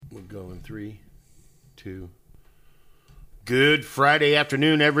go in 3, 2. Good Friday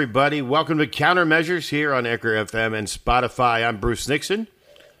afternoon, everybody. Welcome to Countermeasures here on Anchor FM and Spotify. I'm Bruce Nixon.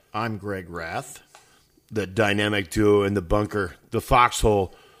 I'm Greg Rath. The dynamic duo in the bunker, the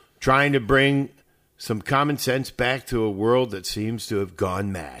foxhole, trying to bring some common sense back to a world that seems to have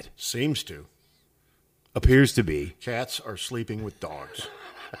gone mad. Seems to. Appears to be. Cats are sleeping with dogs.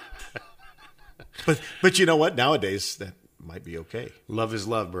 But you know what? Nowadays, that might be okay. Love is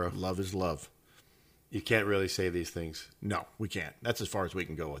love, bro. Love is love. You can't really say these things. No, we can't. That's as far as we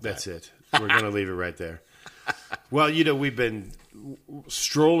can go with That's that. it. We're going to leave it right there. Well, you know, we've been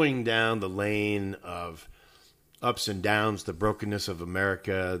strolling down the lane of ups and downs, the brokenness of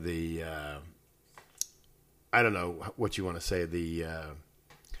America, the, I don't know what you want to say, the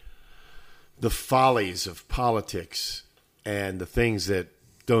follies of politics and the things that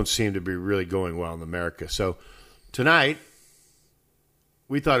don't seem to be really going well in America. So tonight,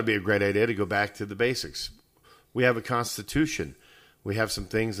 we thought it'd be a great idea to go back to the basics. We have a Constitution. We have some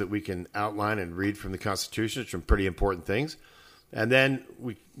things that we can outline and read from the Constitution, some pretty important things. And then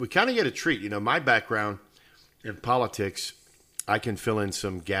we kind of get a treat. You know, my background in politics, I can fill in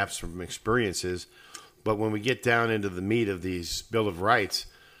some gaps from experiences. But when we get down into the meat of these Bill of Rights,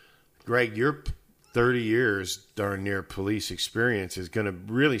 Greg, your 30 years darn near police experience is going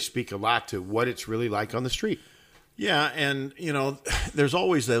to really speak a lot to what it's really like on the street. Yeah, and, you know, there's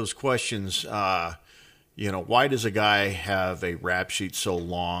always those questions, you know, why does a guy have a rap sheet so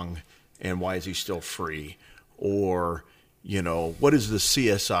long and why is he still free? Or, you know, what is the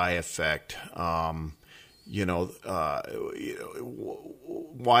CSI effect? Why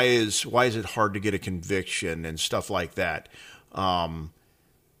is it hard to get a conviction and stuff like that? And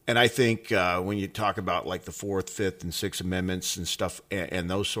I think when you talk about like the 4th, 5th, and 6th Amendments and stuff and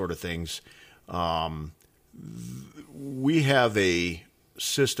those sort of things, we have a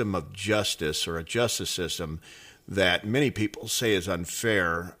system of justice or a justice system that many people say is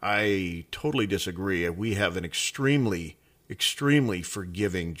unfair. I totally disagree. We have an extremely, extremely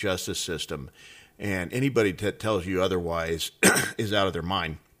forgiving justice system, and anybody that tells you otherwise is out of their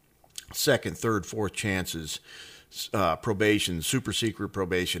mind. 2nd, 3rd, 4th chances, probation, super secret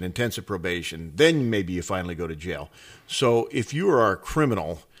probation, intensive probation, then maybe you finally go to jail. So if you are a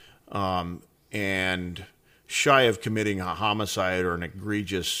criminal and shy of committing a homicide or an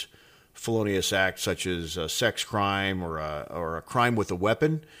egregious felonious act such as a sex crime or a crime with a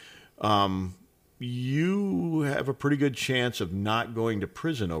weapon, you have a pretty good chance of not going to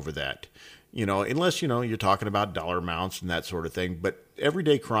prison over that. You know, unless, you know, you're talking about dollar amounts and that sort of thing. But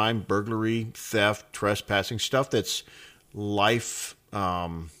everyday crime, burglary, theft, trespassing, stuff that's life,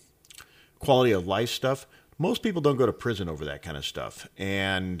 quality of life stuff, most people don't go to prison over that kind of stuff.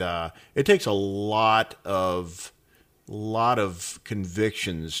 And it takes a lot of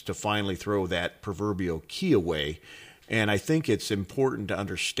convictions to finally throw that proverbial key away. And I think it's important to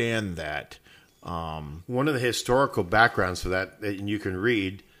understand that. One of the historical backgrounds for that you can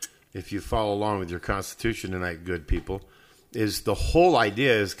read if you follow along with your Constitution tonight, good people, is the whole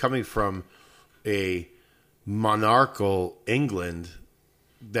idea is coming from a monarchical England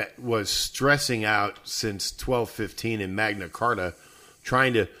that was stressing out since 1215 in Magna Carta,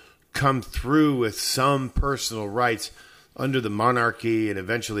 trying to come through with some personal rights under the monarchy and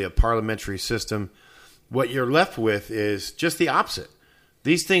eventually a parliamentary system. What you're left with is just the opposite.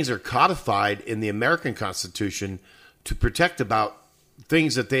 These things are codified in the American Constitution to protect about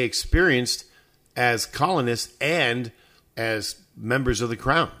things that they experienced as colonists and as members of the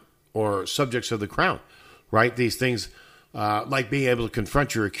crown or subjects of the crown, right? These things like being able to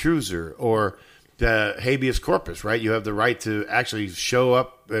confront your accuser or the habeas corpus, right? You have the right to actually show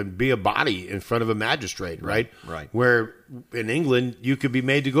up and be a body in front of a magistrate, right? Right. Where in England, you could be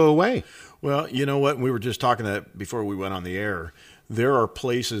made to go away. Well, you know what? We were just talking that before we went on the air. There are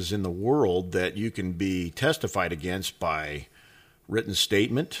places in the world that you can be testified against by written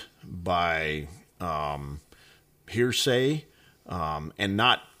statement, by hearsay, and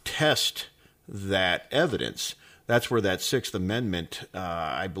not test that evidence. That's where that 6th Amendment,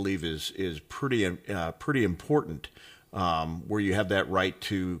 I believe, is pretty important, where you have that right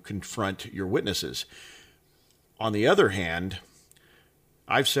to confront your witnesses. On the other hand,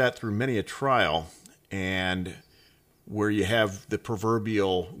 I've sat through many a trial, and where you have the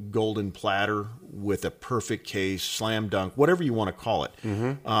proverbial golden platter with a perfect case, slam dunk, whatever you want to call it.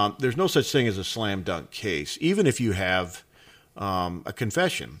 Mm-hmm. There's no such thing as a slam dunk case, even if you have a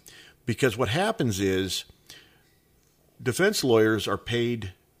confession. Because what happens is defense lawyers are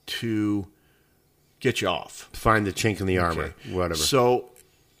paid to get you off. Find the chink in the armor, whatever. So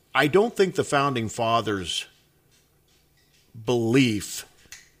I don't think the Founding Fathers' belief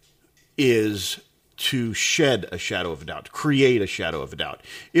is to shed a shadow of a doubt, to create a shadow of a doubt.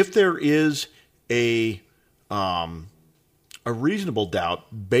 If there is a reasonable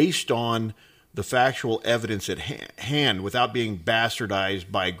doubt based on the factual evidence at hand without being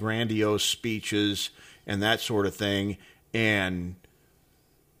bastardized by grandiose speeches and that sort of thing, and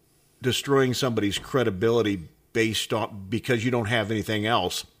destroying somebody's credibility because you don't have anything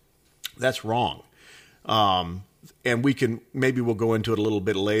else, that's wrong. And we'll go into it a little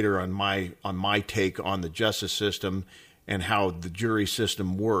bit later on my take on the justice system and how the jury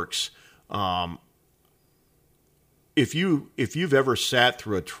system works. If you've ever sat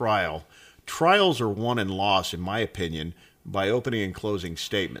through a trial, trials are won and lost, in my opinion, by opening and closing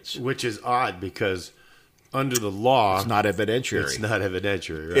statements. Which is odd because under the law, it's not evidentiary. It's not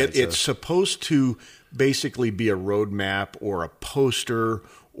evidentiary, right? It's supposed to basically be a roadmap or a poster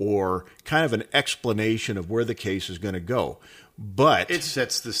or kind of an explanation of where the case is going to go. But it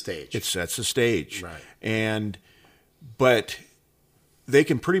sets the stage. It sets the stage. Right. But they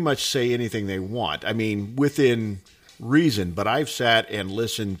can pretty much say anything they want. I mean, within reason. But I've sat and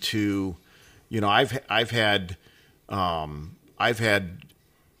listened to, I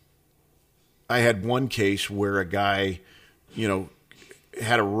had one case where a guy,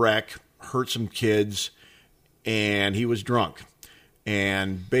 had a wreck, hurt some kids, and he was drunk.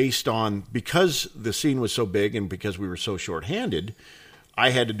 And because the scene was so big and because we were so shorthanded,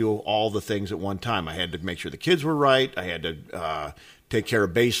 I had to do all the things at one time. I had to make sure the kids were right. I had to take care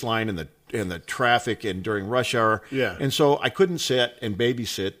of baseline and the traffic and during rush hour. Yeah. And so I couldn't sit and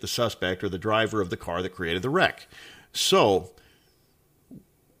babysit the suspect or the driver of the car that created the wreck. So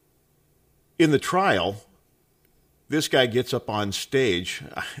in the trial, this guy gets up on stage.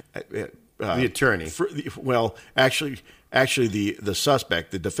 The attorney. Actually, the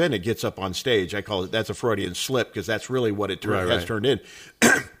suspect, the defendant, gets up on stage. I call it, that's a Freudian slip because that's really what it has turned in.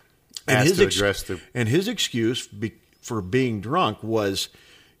 And his excuse for being drunk was,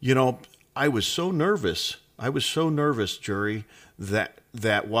 I was so nervous. Jury,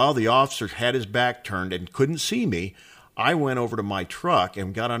 that while the officer had his back turned and couldn't see me, I went over to my truck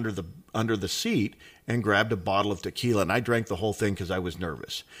and got under the seat and grabbed a bottle of tequila, and I drank the whole thing because I was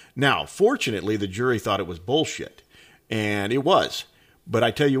nervous. Now, fortunately, the jury thought it was bullshit, and it was. But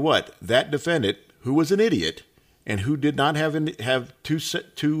I tell you what, that defendant, who was an idiot and who did not have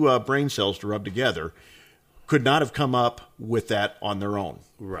two brain cells to rub together, could not have come up with that on their own.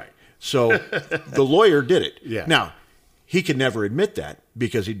 Right. So the lawyer did it. Yeah. Now, he could never admit that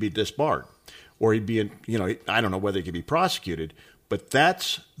because he'd be disbarred, or he'd be I don't know whether he could be prosecuted. But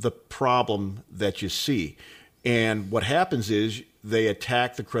that's the problem that you see. And what happens is they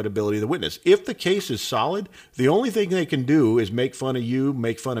attack the credibility of the witness. If the case is solid, the only thing they can do is make fun of you,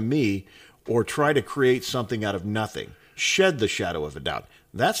 make fun of me, or try to create something out of nothing. Shed the shadow of a doubt.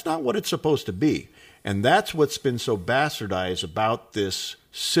 That's not what it's supposed to be. And that's what's been so bastardized about this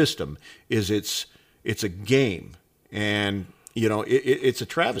system is it's a game. And it's a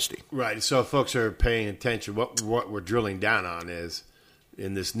travesty. Right. So if folks are paying attention, what we're drilling down on is,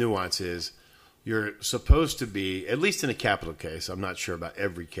 in this nuance is, you're supposed to be, at least in a capital case, I'm not sure about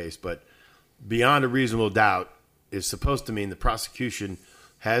every case, but beyond a reasonable doubt is supposed to mean the prosecution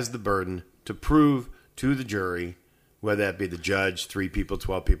has the burden to prove to the jury, whether that be the judge, 3 people,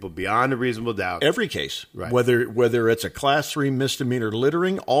 12 people, beyond a reasonable doubt. Every case, right. Whether it's a class 3 misdemeanor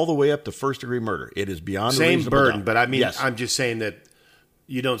littering all the way up to first-degree murder, it is beyond a reasonable burden, doubt. But I mean, yes. I'm just saying that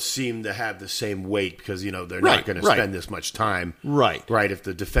you don't seem to have the same weight because, they're not going to spend this much time. Right. Right. If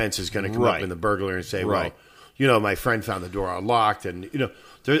the defense is going to come up in the burglar and say, well, my friend found the door unlocked. And,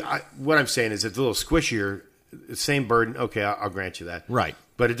 what I'm saying is it's a little squishier, same burden. Okay, I'll grant you that. Right.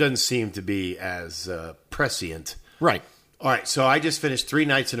 But it doesn't seem to be as prescient. Right. All right, so I just finished 3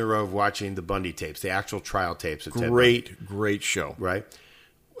 nights in a row of watching the Bundy tapes, the actual trial tapes. Of Great show. Right.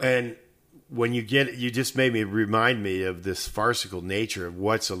 And when you just made me remind me of this farcical nature of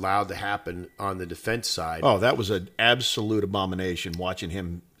what's allowed to happen on the defense side. Oh, that was an absolute abomination watching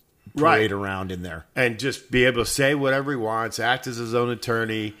him parade around in there. And just be able to say whatever he wants, act as his own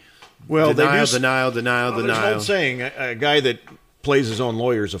attorney. Well, denial. There's an old saying, a guy that plays his own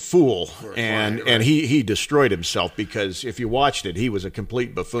lawyer is a fool, and he destroyed himself because if you watched it, he was a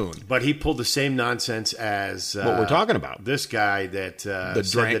complete buffoon. But he pulled the same nonsense as what we're talking about. This guy that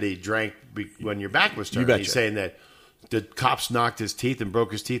said that he drank when your back was turned. He's saying that the cops knocked his teeth and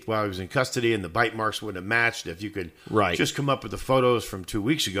broke his teeth while he was in custody, and the bite marks wouldn't have matched. If you could just come up with the photos from 2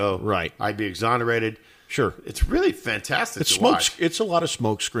 weeks ago, I'd be exonerated. Sure. It's really fantastic to watch. It's a lot of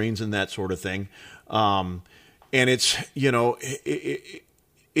smoke screens and that sort of thing. And it's,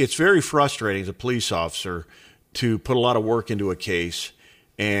 it's very frustrating as a police officer to put a lot of work into a case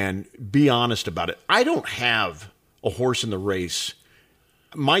and be honest about it. I don't have a horse in the race.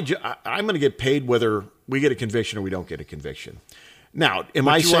 I'm going to get paid whether we get a conviction or we don't get a conviction. Now, you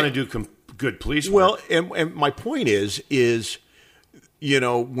want to do good police work? Well, and my point is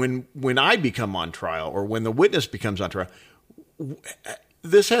when I become on trial or when the witness becomes on trial,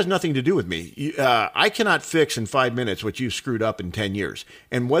 this has nothing to do with me. I cannot fix in 5 minutes what you screwed up in 10 years.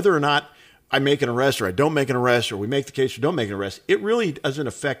 And whether or not I make an arrest or I don't make an arrest or we make the case or don't make an arrest, it really doesn't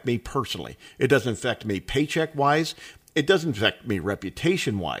affect me personally. It doesn't affect me paycheck-wise. It doesn't affect me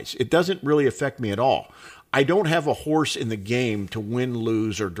reputation-wise. It doesn't really affect me at all. I don't have a horse in the game to win,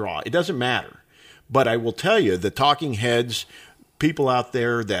 lose, or draw. It doesn't matter. But I will tell you, the talking heads, people out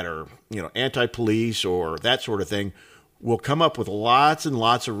there that are, anti-police or that sort of thing, will come up with lots and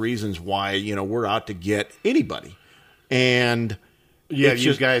lots of reasons why, we're out to get anybody. And yeah,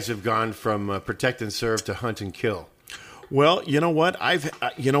 you guys have gone from protect and serve to hunt and kill. Well, you know what? I've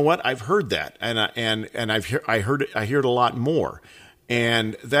heard that, and I hear it a lot more,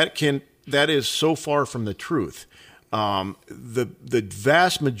 and that is so far from the truth. The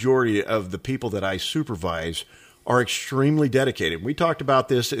vast majority of the people that I supervise are extremely dedicated. We talked about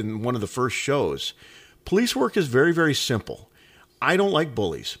this in one of the first shows. Police work is very, very simple. I don't like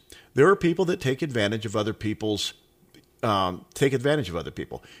bullies. There are people that take advantage of other people.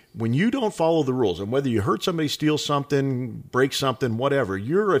 When you don't follow the rules, and whether you hurt somebody, steal something, break something, whatever,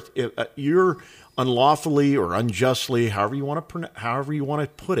 you're unlawfully or unjustly, however you want to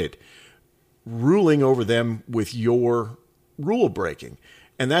put it, ruling over them with your rule breaking.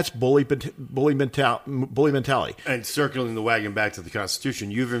 And that's bully mentality. And circling the wagon back to the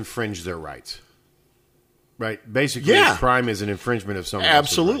Constitution, you've infringed their rights. Right. Basically, crime is an infringement of someone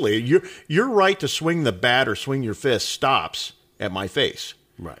else's Absolutely. Right. Your right to swing the bat or swing your fist stops at my face.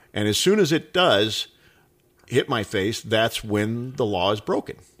 Right. And as soon as it does hit my face, that's when the law is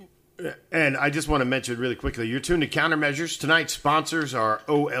broken. And I just want to mention really quickly, you're tuned to Countermeasures. Tonight's sponsors are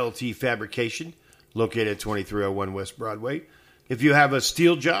OLT Fabrication, located at 2301 West Broadway. If you have a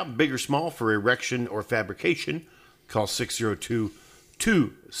steel job, big or small, for erection or fabrication, call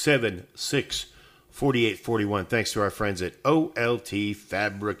 602-276-4841. Thanks to our friends at OLT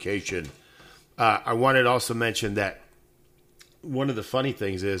Fabrication. I wanted to also mention that one of the funny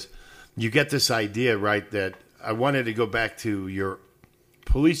things is you get this idea, right, that I wanted to go back to your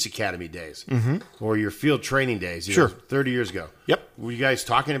police academy days or your field training days, 30 years ago. Yep. Were you guys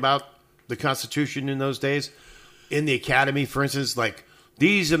talking about the Constitution in those days? In the academy, for instance, like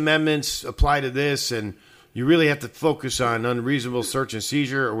these amendments apply to this and you really have to focus on unreasonable search and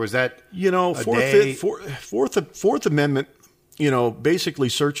seizure, or was that Fourth Amendment, basically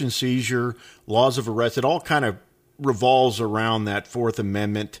search and seizure, laws of arrest, it all kind of revolves around that Fourth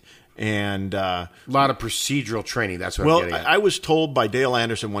Amendment. And a lot of procedural training. That's what I'm getting at. I was told by Dale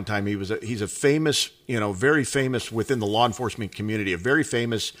Anderson one time, he's a famous, very famous within the law enforcement community, a very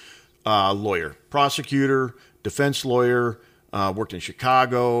famous lawyer, prosecutor, defense lawyer, worked in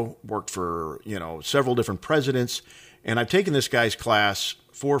Chicago, worked for, several different presidents. And I've taken this guy's class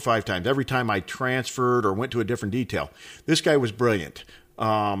 4 or 5 times. Every time I transferred or went to a different detail. This guy was brilliant.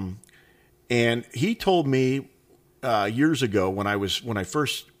 And he told me years ago when I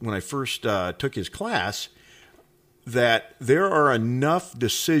first took his class that there are enough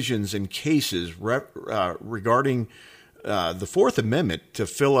decisions and cases regarding the Fourth Amendment to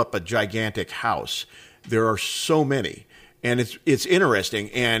fill up a gigantic house. There are so many, and it's interesting.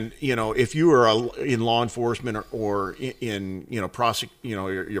 And if you are in law enforcement or in your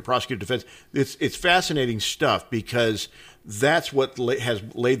prosecutor defense, it's fascinating stuff because that's what has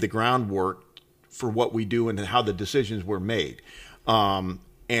laid the groundwork for what we do and how the decisions were made.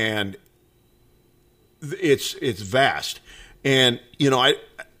 And it's vast. And,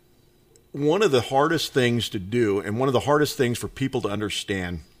 one of the hardest things to do and one of the hardest things for people to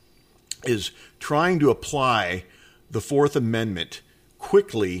understand is trying to apply the Fourth Amendment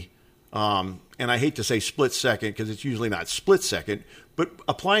quickly. And I hate to say split second because it's usually not split second, but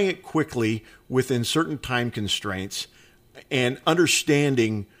applying it quickly within certain time constraints and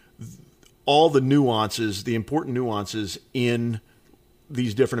understanding all the nuances, the important nuances in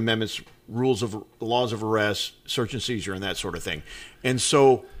these different amendments, laws of arrest, search and seizure, and that sort of thing. And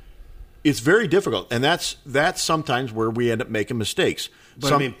so it's very difficult. And that's sometimes where we end up making mistakes.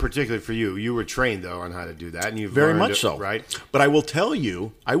 But particularly for you, you were trained though on how to do that, and you've very learned much it, so, right? But I will tell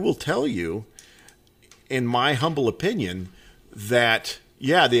you, in my humble opinion, that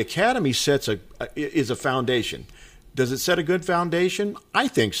the academy is a foundation. Does it set a good foundation? I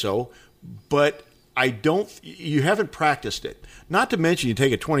think so. But you haven't practiced it. Not to mention you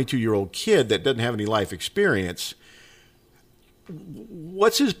take a 22-year-old kid that doesn't have any life experience.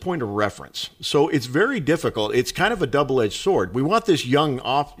 what's his point of reference? So it's very difficult. It's kind of a double-edged sword. We want this young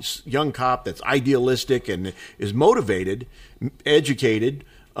cop that's idealistic and is motivated, educated,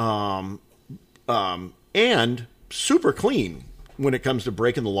 and super clean when it comes to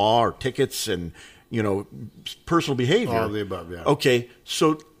breaking the law or tickets and, personal behavior. All of the above, yeah. Okay,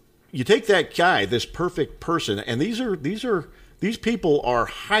 so you take that guy, this perfect person, and these people are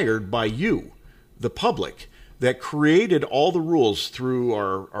hired by you, the public, that created all the rules through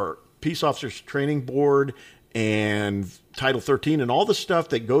our Peace Officers Training Board and Title 13 and all the stuff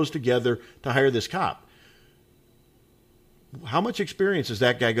that goes together to hire this cop. How much experience is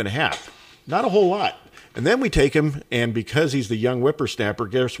that guy going to have? Not a whole lot. And then we take him, and because he's the young whippersnapper,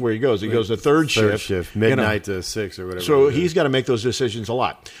 guess where he goes? He goes to third shift. Midnight to 6 or whatever. So he's got to make those decisions a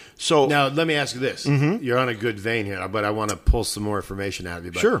lot. So now, let me ask you this. Mm-hmm. You're on a good vein here, but I want to pull some more information out of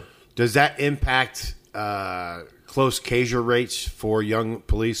you. But sure. Does that impact close caser rates for young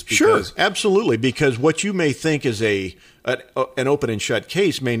police? Sure, absolutely, because what you may think is an open and shut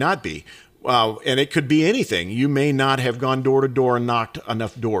case may not be. And it could be anything. You may not have gone door to door and knocked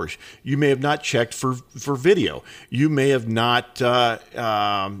enough doors. You may have not checked for video. You may have not,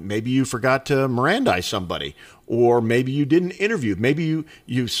 maybe you forgot to Mirandize somebody, or maybe you didn't interview. Maybe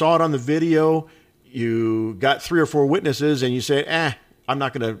you saw it on the video, you got 3 or 4 witnesses, and you say, I'm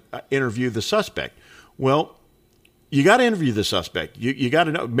not going to interview the suspect. Well, you got to interview the suspect. You got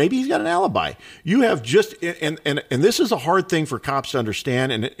to know. Maybe he's got an alibi. You have just and this is a hard thing for cops to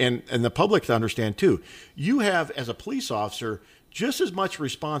understand and the public to understand too. You have, as a police officer, just as much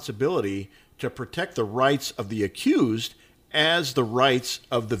responsibility to protect the rights of the accused as the rights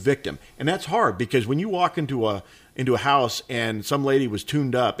of the victim. And that's hard because when you walk into a house and some lady was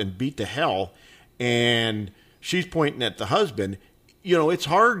tuned up and beat to hell and she's pointing at the husband, it's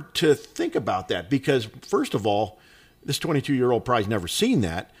hard to think about that because first of all, this 22-year-old probably's never seen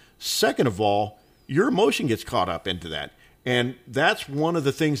that. Second of all, your emotion gets caught up into that. And that's one of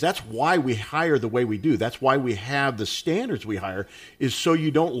the things, that's why we hire the way we do. That's why we have the standards we hire, is so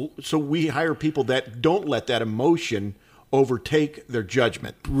we hire people that don't let that emotion overtake their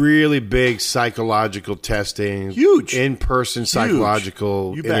judgment. Really big psychological testing. Huge. In-person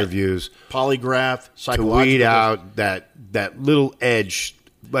psychological interviews. Polygraph, psychological. To weed out that little edge.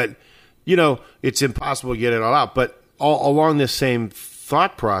 But, it's impossible to get it all out. But all along this same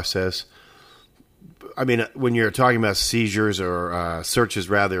thought process, I mean, when you're talking about seizures or searches,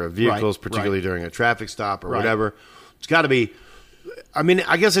 rather, of vehicles, particularly during a traffic stop or whatever, it's got to be, I mean,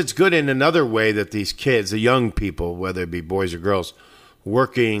 I guess it's good in another way that these kids, the young people, whether it be boys or girls,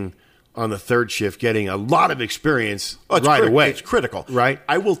 working on the third shift, getting a lot of experience away. It's critical. Right?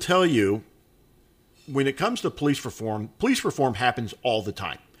 I will tell you, when it comes to police reform happens all the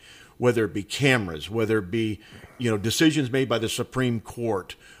time. Whether it be cameras, whether it be decisions made by the Supreme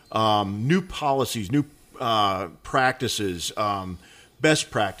Court, new policies, new practices, best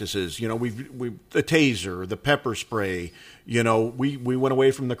practices. We the taser, the pepper spray. We went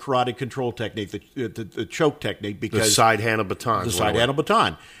away from the karate control technique, the choke technique because the side handle baton.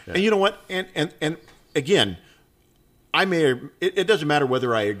 Yeah. And you know what? And again, it doesn't matter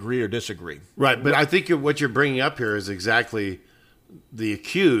whether I agree or disagree. Right, but I think what you're bringing up here is exactly. The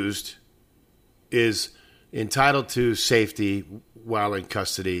accused is entitled to safety while in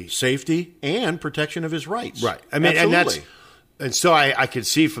custody. Safety and protection of his rights. Right. I mean, absolutely. and so I could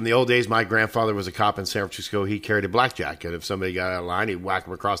see from the old days, my grandfather was a cop in San Francisco. He carried a blackjack, and if somebody got out of line, he'd whack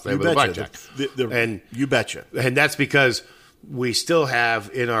him across the head with a blackjack. And you betcha. And that's because we still have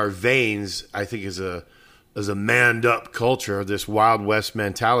in our veins, I think, as a manned up culture, this Wild West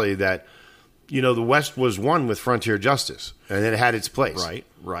mentality that, the West was won with frontier justice, and it had its place.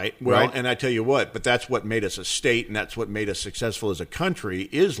 Right. Well, and I tell you what, but that's what made us a state, and that's what made us successful as a country,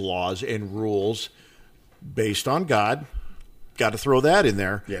 is laws and rules based on God. Got to throw that in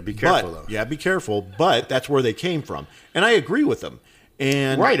there. Yeah, be careful, though. Yeah, be careful, but that's where they came from. And I agree with them.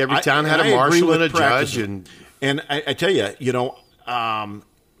 And every town had a marshal and a judge. And I tell you,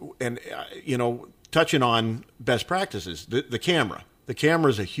 touching on best practices, the camera. The camera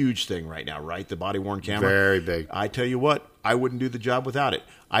is a huge thing right now, right? The body-worn camera. Very big. I tell you what, I wouldn't do the job without it.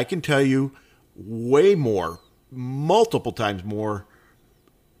 I can tell you way more, multiple times more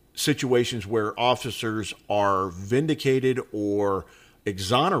situations where officers are vindicated or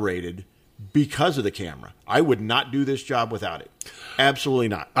exonerated because of the camera. I would not do this job without it. Absolutely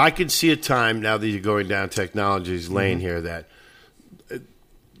not. I can see a time, now that you're going down technology's lane here, that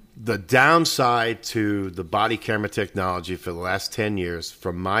the downside to the body camera technology for the last 10 years,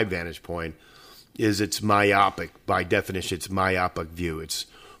 from my vantage point, is it's myopic. By definition, it's myopic view. It's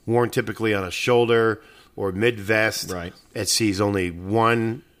worn typically on a shoulder or mid-vest. Right. It sees only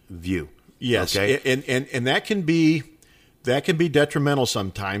one view. Yes, Okay? and that can be detrimental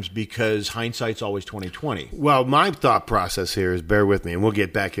sometimes because hindsight's always 20/20. Well, my thought process here is, bear with me, and we'll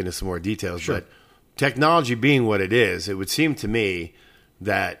get back into some more details. Sure. But technology being what it is, it would seem to me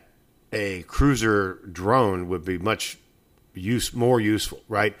that a cruiser drone would be much more useful,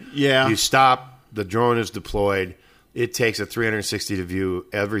 right? Yeah. You stop, the drone is deployed. It takes a 360 to view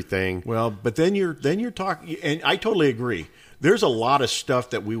everything. Well, but then you're talking, and I totally agree. There's a lot of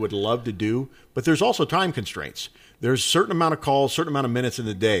stuff that we would love to do, but there's also time constraints. There's a certain amount of calls, certain amount of minutes in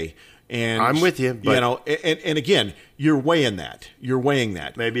the day. And I'm with you, but and again, you're weighing that. You're weighing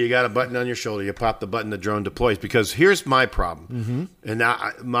that. maybe you got a button on your shoulder. You pop the button, the drone deploys. Because here's my problem, and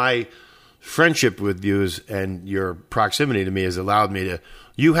now my friendship with you and your proximity to me has allowed me to.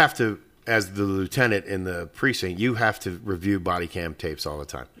 You have to, as the lieutenant in the precinct, you have to review body cam tapes all the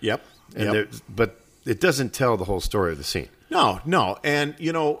time. Yep. And but it doesn't tell the whole story of the scene. No, and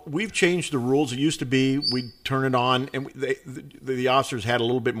we've changed the rules. It used to be we'd turn it on, and the officers had a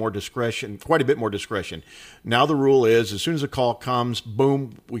little bit more discretion, quite a bit more discretion. Now the rule is, as soon as a call comes,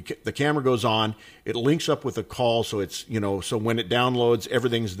 boom, the camera goes on. It links up with the call, so it's so when it downloads,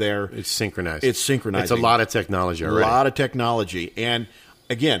 everything's there. It's synchronized. It's synchronized. It's a lot of technology already. A lot of technology, and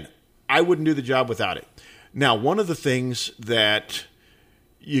again, I wouldn't do the job without it. Now, one of the things that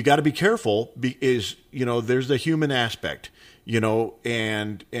you got to be careful is there's the human aspect.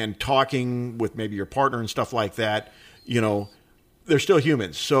 And talking with maybe your partner and stuff like that, they're still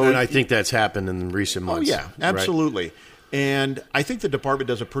humans. So, and I think that's happened in recent months. Oh yeah, absolutely. Right? And I think the department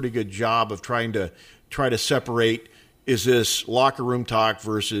does a pretty good job of trying to separate: is this locker room talk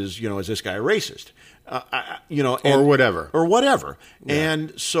versus is this guy a racist? Or whatever. Yeah.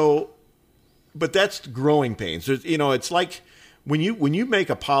 And so, but that's growing pains. It's like. When you make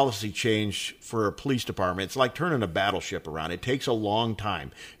a policy change for a police department, it's like turning a battleship around. It takes a long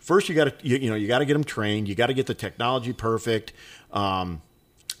time. First, you got to get them trained. You got to get the technology perfect, and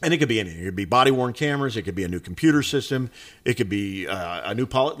it could be anything. It could be body worn cameras. It could be a new computer system. It could be a new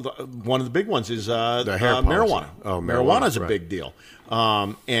one of the big ones is marijuana. Oh, marijuana is a right. big deal.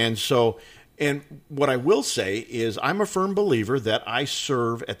 And what I will say is, I'm a firm believer that I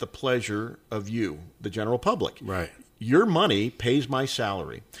serve at the pleasure of you, the general public. Right. Your money pays my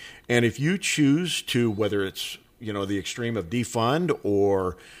salary. And if you choose to, whether it's, the extreme of defund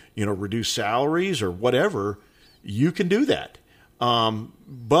or, reduce salaries or whatever, you can do that.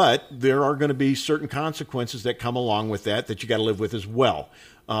 But there are going to be certain consequences that come along with that you got to live with as well.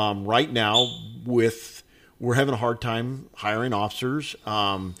 Right now, we're having a hard time hiring officers,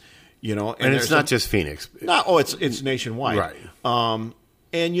 and it's not just Phoenix. It's nationwide. Right.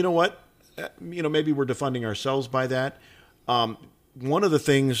 And you know what? Maybe we're defunding ourselves by that. One of the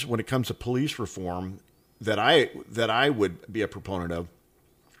things when it comes to police reform that I would be a proponent of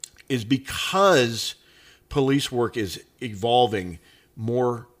is because police work is evolving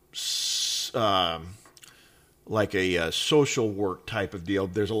more like a social work type of deal.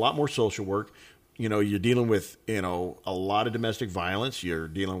 There's a lot more social work. You're dealing with a lot of domestic violence. You're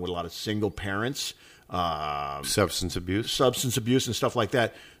dealing with a lot of single parents. Substance abuse and stuff like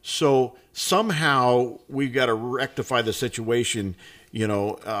that. So somehow we got to rectify the situation,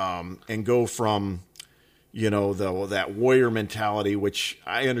 and go from, that warrior mentality, which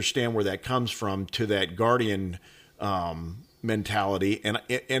I understand where that comes from, to that guardian mentality. And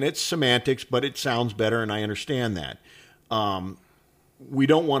it's semantics, but it sounds better, and I understand that. We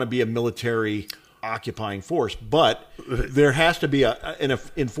don't want to be a military occupying force, but there has to be an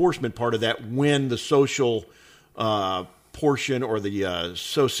enforcement part of that when the social portion or the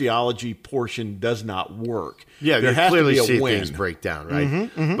sociology portion does not work. Yeah, there you has clearly to be a see win. things break down, right?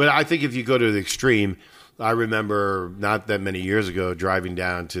 But I think if you go to the extreme, I remember not that many years ago driving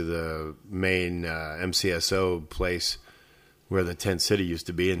down to the main MCSO place where the tent city used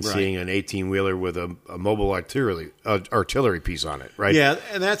to be, and seeing an 18-wheeler with a mobile artillery piece on it, right? Yeah,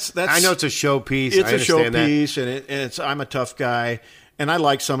 and that's. I know it's a showpiece. It's a showpiece, and it's. I'm a tough guy, and I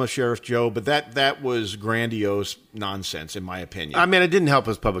like some of Sheriff Joe, but that was grandiose nonsense, in my opinion. I mean, it didn't help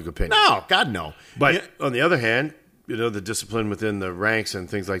his public opinion. No, God no. But on the other hand, the discipline within the ranks and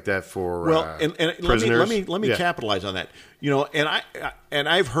things like that for and prisoners. Let me capitalize on that. And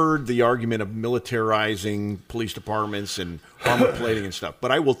I've heard the argument of militarizing police departments and armor plating and stuff.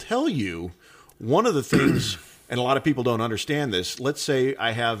 But I will tell you, one of the things, and a lot of people don't understand this. Let's say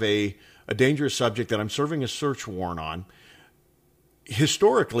I have a dangerous subject that I'm serving a search warrant on.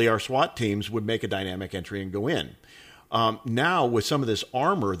 Historically, our SWAT teams would make a dynamic entry and go in. Now, with some of this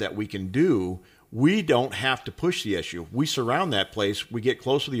armor that we can do, we don't have to push the issue. We surround that place. We get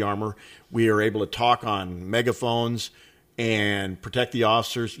close to the armor. We are able to talk on megaphones and protect the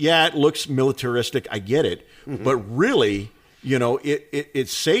officers. Yeah, it looks militaristic. I get it. Mm-hmm. But really, it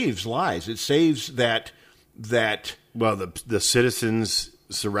saves lives. It saves that. Well, the citizens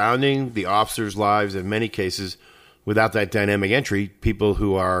surrounding the officers' lives, in many cases, without that dynamic entry, people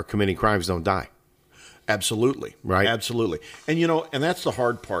who are committing crimes don't die. Absolutely. Right. Absolutely. And, and that's the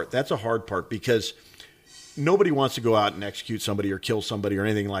hard part. That's a hard part because nobody wants to go out and execute somebody or kill somebody or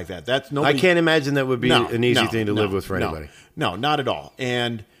anything like that. That's nobody. I can't imagine that would be an easy thing to live with for anybody. No, not at all.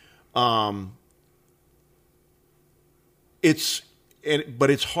 And but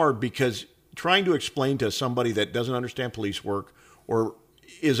it's hard because trying to explain to somebody that doesn't understand police work or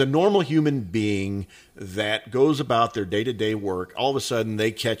is a normal human being that goes about their day-to-day work, all of a sudden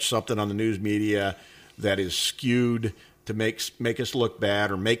they catch something on the news media that is skewed to make us look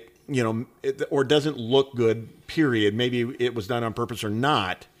bad or or doesn't look good, period. Maybe it was done on purpose or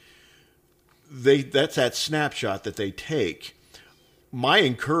not. That's that snapshot that they take. My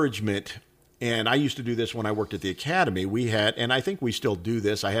encouragement, and I used to do this when I worked at the academy, we had, and I think we still do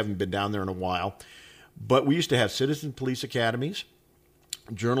this, I haven't been down there in a while, but we used to have citizen police academies,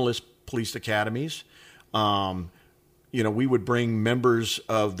 journalist police academies. We would bring members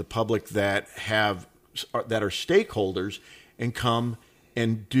of the public that are stakeholders and come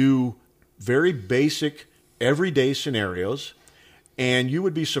and do very basic everyday scenarios. And you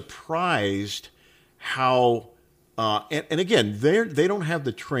would be surprised how, and again, they don't have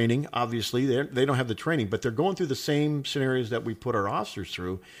the training, obviously. They don't have the training, but they're going through the same scenarios that we put our officers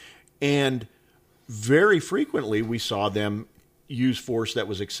through. And very frequently we saw them use force that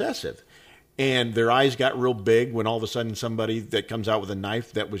was excessive. And their eyes got real big when all of a sudden somebody that comes out with a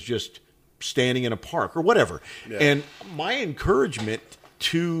knife that was just standing in a park or whatever. Yeah. And my encouragement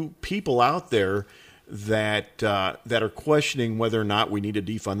to people out there that are questioning whether or not we need to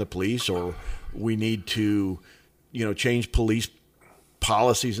defund the police or we need to, change police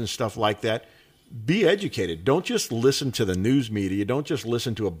policies and stuff like that. Be educated. Don't just listen to the news media. Don't just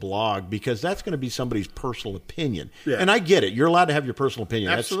listen to a blog because that's going to be somebody's personal opinion. Yeah. And I get it. You're allowed to have your personal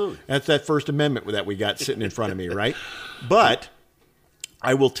opinion. Absolutely. That's that First Amendment that we got sitting in front of me, right? But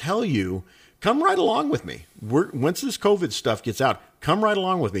I will tell you, come right along with me. Once this COVID stuff gets out, come right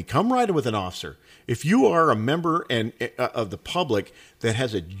along with me. Come ride with an officer. If you are a member of the public that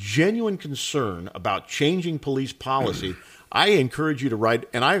has a genuine concern about changing police policy, I encourage you to ride,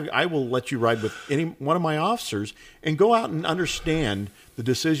 and I will let you ride with any one of my officers and go out and understand the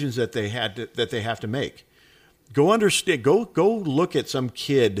decisions that they have to make. Go understand. Go look at some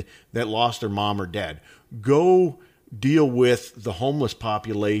kid that lost their mom or dad. Go deal with the homeless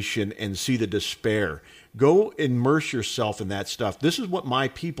population and see the despair. Go immerse yourself in that stuff. This is what my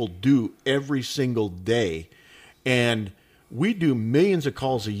people do every single day, and we do millions of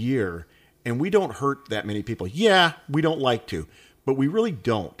calls a year. And we don't hurt that many people. Yeah, we don't like to, but we really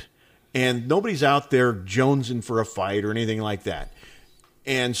don't. And nobody's out there jonesing for a fight or anything like that.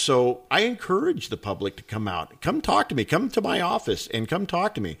 And so I encourage the public to come out. Come talk to me. Come to my office and come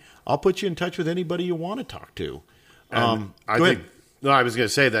talk to me. I'll put you in touch with anybody you want to talk to. I was going to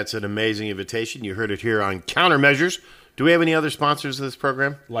say that's an amazing invitation. You heard it here on Countermeasures. Do we have any other sponsors of this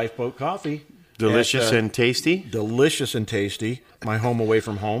program? Lifeboat Coffee. Delicious and tasty. Delicious and tasty. My home away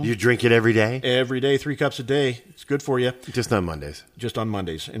from home. You drink it every day? Every day, 3 cups a day. It's good for you. Just on Mondays? Just on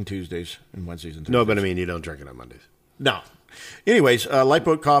Mondays and Tuesdays and Wednesdays and Thursdays. No, but I mean, you don't drink it on Mondays. No. Anyways,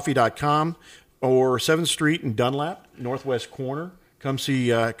 lifeboatcoffee.com or 7th Street in Dunlap, northwest corner. Come see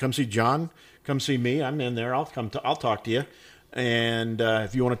John. Come see me. I'm in there. I'll talk to you. And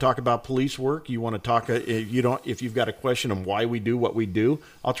if you want to talk about police work, you want to talk. If you've got a question on why we do what we do,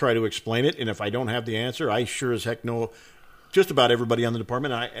 I'll try to explain it. And if I don't have the answer, I sure as heck know just about everybody on the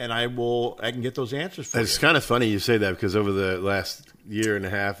department, I can get those answers for you. It's kind of funny you say that because over the last year and a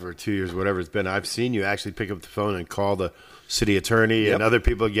half or 2 years, whatever it's been, I've seen you actually pick up the phone and call the city attorney and other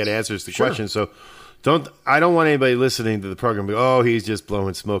people get answers to questions. So I don't want anybody listening to the program to go, oh, he's just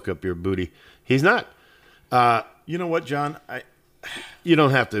blowing smoke up your booty. He's not. You know what, John? You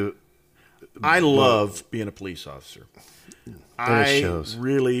don't have to. I love being a police officer. I shows.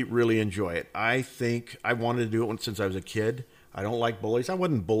 really, really enjoy it. I think I wanted to do it since I was a kid. I don't like bullies. I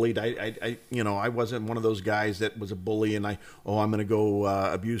wasn't bullied. I wasn't one of those guys that was a bully and I'm going to go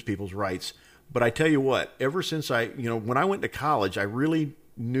abuse people's rights. But I tell you what, ever since when I went to college, I really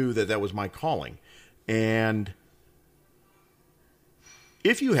knew that was my calling. And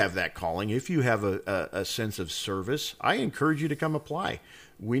if you have that calling, if you have a sense of service, I encourage you to come apply.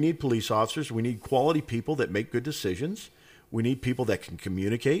 We need police officers. We need quality people that make good decisions. We need people that can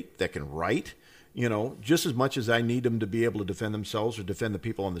communicate, that can write. just as much as I need them to be able to defend themselves or defend the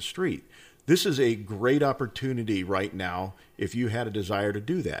people on the street. This is a great opportunity right now if you had a desire to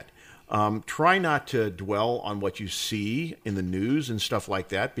do that. Try not to dwell on what you see in the news and stuff like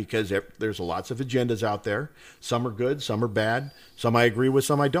that, because there's lots of agendas out there. Some are good, some are bad. Some I agree with,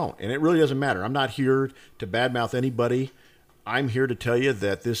 some I don't. And it really doesn't matter. I'm not here to badmouth anybody. I'm here to tell you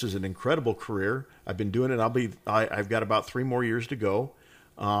that this is an incredible career. I've been doing it. I've got about 3 more years to go.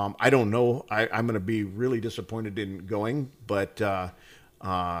 I don't know. I'm going to be really disappointed in going, but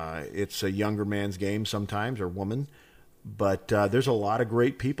it's a younger man's game sometimes, or woman. But there's a lot of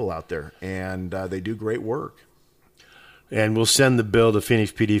great people out there, and they do great work. And we'll send the bill to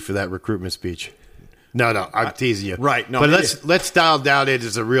Phoenix PD for that recruitment speech. No, I'm teasing you. Right. No, but let's dial down into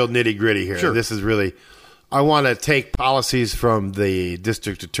the real nitty-gritty here. Sure. This is really, I want to take policies from the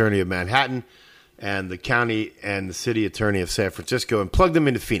District Attorney of Manhattan and the County and the City Attorney of San Francisco and plug them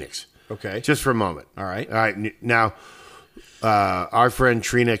into Phoenix. Okay. Just for a moment. All right. Now, our friend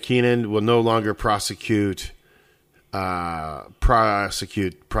Trina Keenan will no longer prosecute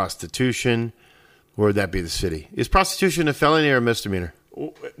prostitution, or would that be the city? Is prostitution a felony or a misdemeanor?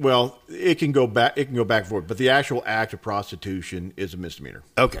 Well, it can go back. It can go back and forth, but the actual act of prostitution is a misdemeanor.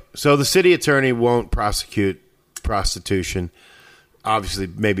 Okay, so the city attorney won't prosecute prostitution. Obviously,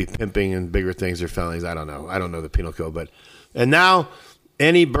 maybe pimping and bigger things are felonies. I don't know. I don't know the penal code, and now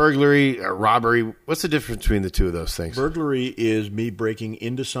any burglary or robbery. What's the difference between the two of those things? Burglary is me breaking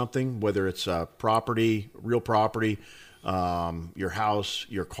into something, whether it's property, real property, your house,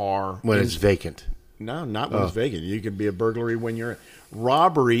 your car. When it's vacant. No, not when it's vacant. You can be a burglary when you're.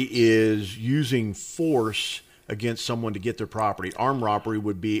 Robbery is using force against someone to get their property. Armed robbery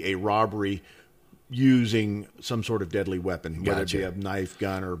would be a robbery using some sort of deadly weapon, whether it be a knife,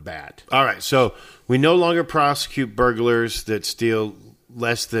 gun, or bat. All right, so we no longer prosecute burglars that steal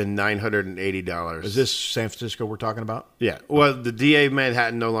less than $980. Is this San Francisco we're talking about? Yeah. Well, the DA of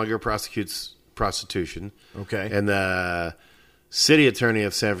Manhattan no longer prosecutes prostitution. Okay. And the city attorney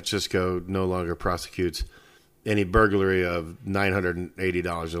of San Francisco no longer prosecutes any burglary of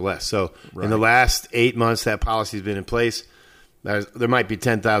 $980 or less. So in the last 8 months that policy's been in place, there might be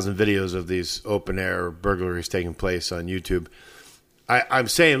 10,000 videos of these open-air burglaries taking place on YouTube. I'm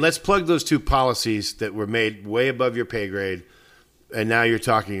saying let's plug those two policies that were made way above your pay grade, and now you're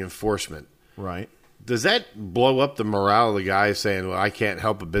talking enforcement. Right. Does that blow up the morale of the guy saying, well, I can't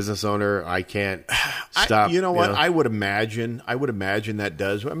help a business owner. I can't stop. You know what? I would imagine that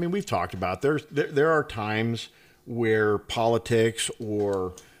does. I mean, we've talked about there are times where politics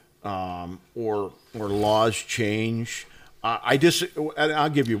or laws change. I'll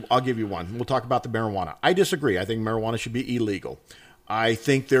give you one. We'll talk about the marijuana. I disagree. I think marijuana should be illegal. I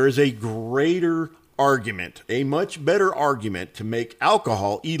think there is a greater argument, a much better argument to make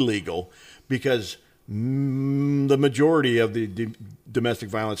alcohol illegal, because the majority of the domestic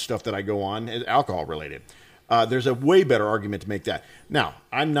violence stuff that I go on is alcohol related. There's a way better argument to make that. Now,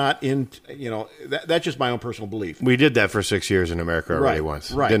 I'm not in, that's just my own personal belief. We did that for 6 years in America already once.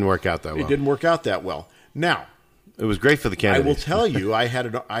 Right. It didn't work out that well. It didn't work out that well. Now, it was great for the candidates. I will tell you, I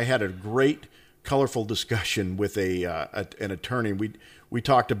had a great, colorful discussion with an attorney. We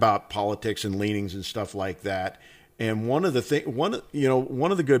talked about politics and leanings and stuff like that. And one of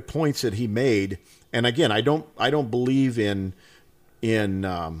the good points that he made, and again, I don't believe in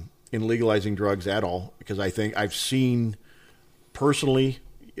legalizing drugs at all, because I think I've seen personally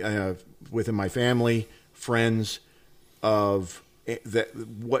within my family, friends, of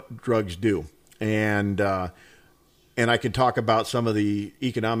what drugs do, and I could talk about some of the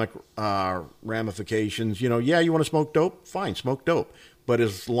economic ramifications. You want to smoke dope? Fine, smoke dope. But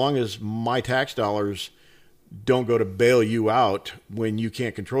as long as my tax dollars don't go to bail you out when you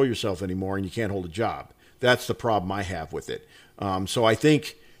can't control yourself anymore and you can't hold a job, that's the problem I have with it. So I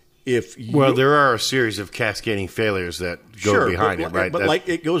think there are a series of cascading failures that go behind it, right? But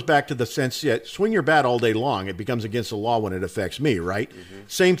it goes back to the sense that swing your bat all day long, it becomes against the law when it affects me, right? Mm-hmm.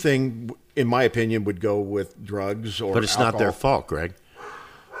 Same thing, in my opinion, would go with drugs or But it's alcohol. not their fault, Greg.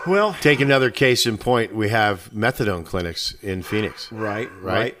 Well, take another case in point. We have methadone clinics in Phoenix. Right.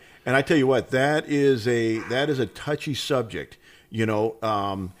 And I tell you what, that is a touchy subject. Years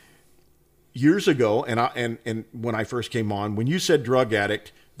ago, and when I first came on, when you said drug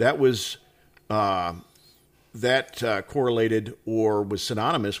addict, that was correlated or was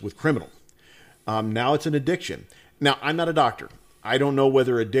synonymous with criminal. Now it's an addiction. Now, I'm not a doctor. I don't know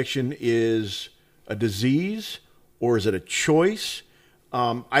whether addiction is a disease or is it a choice.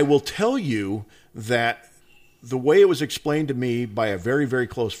 I will tell you that the way it was explained to me by a very, very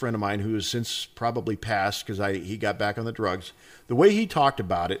close friend of mine who has since probably passed because he got back on the drugs, the way he talked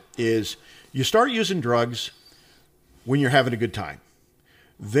about it is you start using drugs when you're having a good time.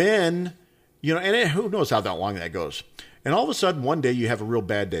 Then, who knows how that long that goes. And all of a sudden, one day you have a real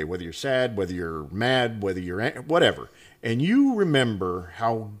bad day, whether you're sad, whether you're mad, whether you're whatever. And you remember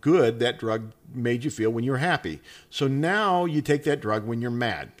how good that drug made you feel when you were happy. So now you take that drug when you're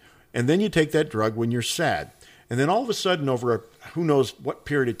mad. And then you take that drug when you're sad. And then all of a sudden, over who knows what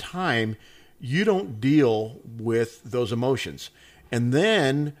period of time, you don't deal with those emotions. And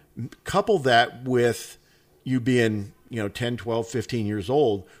then couple that with you being, 10, 12, 15 years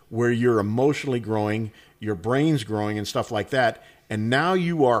old, where you're emotionally growing, your brain's growing and stuff like that. And now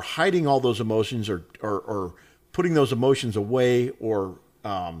you are hiding all those emotions or putting those emotions away or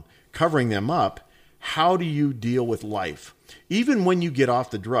covering them up. How do you deal with life? Even when you get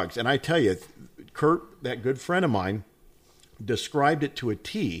off the drugs. And I tell you, Kurt, that good friend of mine, described it to a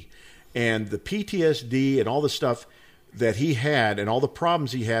T. And the PTSD and all the stuff that he had and all the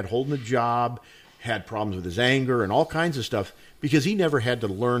problems he had holding a job, had problems with his anger and all kinds of stuff because he never had to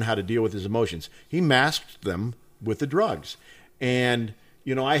learn how to deal with his emotions. He masked them with the drugs. And,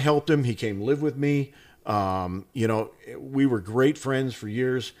 I helped him. He came live with me. We were great friends for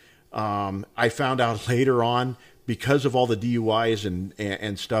years. I found out later on, because of all the DUIs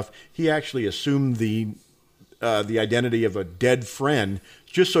and stuff, he actually assumed the identity of a dead friend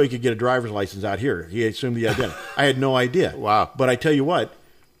just so he could get a driver's license out here. He assumed the identity. I had no idea. Wow. But I tell you what,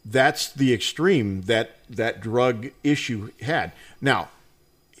 that's the extreme that drug issue had. Now,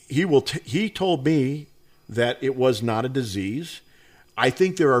 he told me that it was not a disease. I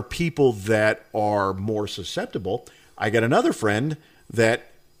think there are people that are more susceptible. I got another friend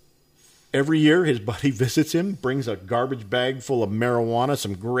that every year his buddy visits him, brings a garbage bag full of marijuana,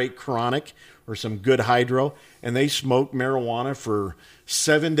 some great chronic or some good hydro, and they smoke marijuana for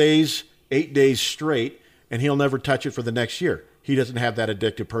 7 days, 8 days straight, and he'll never touch it for the next year. He doesn't have that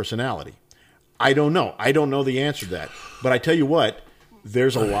addictive personality. I don't know. I don't know the answer to that. But I tell you what,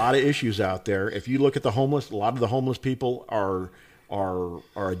 there's a lot of issues out there. If you look at the homeless, a lot of the homeless people are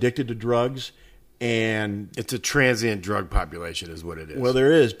addicted to drugs. And it's a transient drug population is what it is. Well,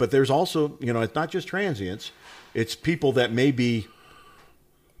 there is, but there's also, it's not just transients. It's people that may be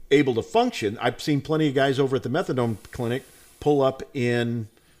able to function. I've seen plenty of guys over at the methadone clinic pull up in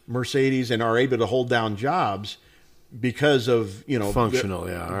Mercedes and are able to hold down jobs because of, functional,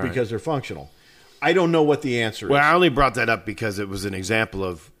 because they're functional. I don't know what the answer is. Well, I only brought that up because it was an example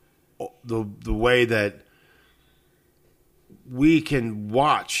of the way that we can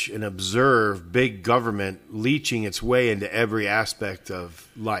watch and observe big government leeching its way into every aspect of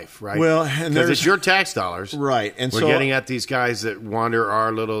life, right? Well, and because it's your tax dollars, right? And we're getting at these guys that wander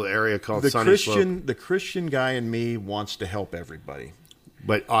our little area called Sunny Slope. The Christian guy in me wants to help everybody,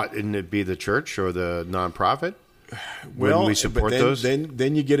 but oughtn't it be the church or the nonprofit? Well, wouldn't we support those?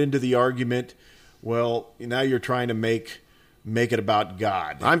 Then you get into the argument. Well, now you're trying to make it about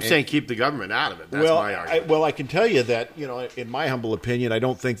God. I'm saying keep the government out of it. That's my argument. I can tell you that, in my humble opinion, I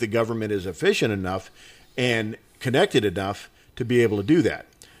don't think the government is efficient enough and connected enough to be able to do that.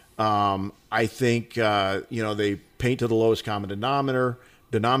 I think, they paint to the lowest common denominator.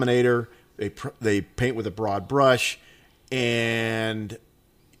 They paint with a broad brush, and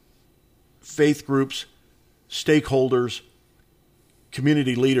faith groups, stakeholders,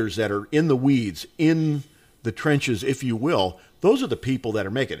 community leaders that are in the weeds, in the trenches, if you will, those are the people that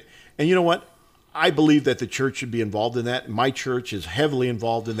are making it. And you know what? I believe that the church should be involved in that. My church is heavily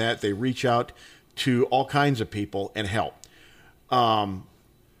involved in that. They reach out to all kinds of people and help. But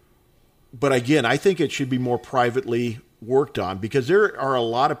again, I think it should be more privately worked on because there are a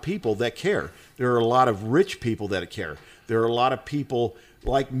lot of people that care. There are a lot of rich people that care. There are a lot of people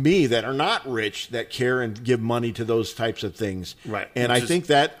like me that are not rich that care and give money to those types of things. Right. And I think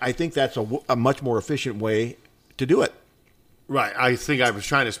that's a much more efficient way to do it. Right. I think I was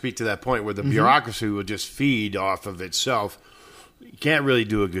trying to speak to that point where the bureaucracy will just feed off of itself. You can't really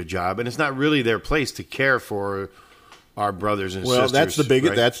do a good job, and it's not really their place to care for our brothers and sisters. Well, that's the biggest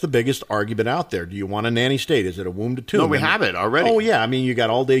right? That's the biggest argument out there. Do you want a nanny state? Is it a womb to tomb? No, we have it already. Oh yeah, I mean you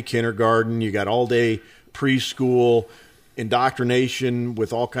got all day kindergarten, you got all day preschool, indoctrination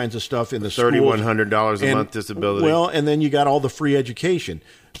with all kinds of stuff in the $3,100 a month disability. Well, and then you got all the free education.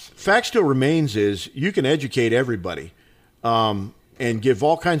 Fact still remains is you can educate everybody and give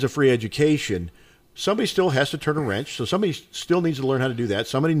all kinds of free education. Somebody still has to turn a wrench, so somebody still needs to learn how to do that.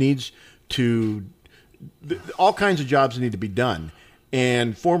 Somebody needs to all kinds of jobs need to be done,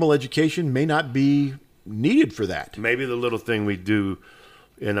 and formal education may not be needed for that. Maybe the little thing we do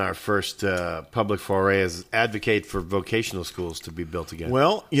in our first public foray is advocate for vocational schools to be built again.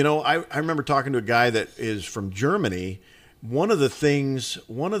 Well, I remember talking to a guy that is from Germany. One of the things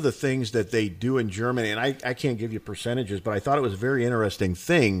that they do in Germany, and I can't give you percentages, but I thought it was a very interesting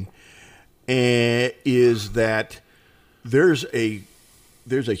thing, is that there's a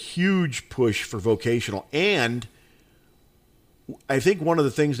huge push for vocational. And I think one of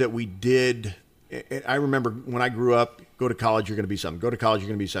the things that we did, I remember when I grew up, go to college, you're going to be something. Go to college, you're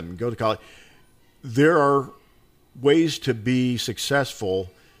going to be something. Go to college. There are ways to be successful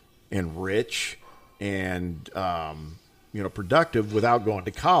and rich and productive without going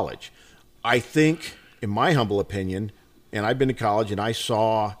to college. I think, in my humble opinion, and I've been to college and I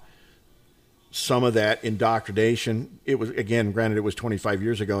saw some of that indoctrination. It was, again, granted, it was 25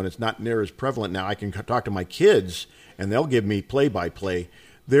 years ago and it's not near as prevalent now. I can talk to my kids and they'll give me play-by-play.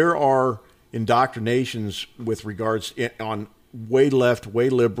 There are indoctrinations with regards on way left, way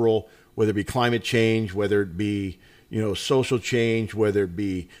liberal, whether it be climate change, whether it be social change, whether it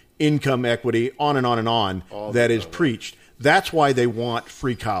be income equity, on and on and on, that is preached. That's why they want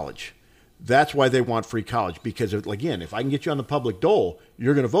free college. Because, again, if I can get you on the public dole,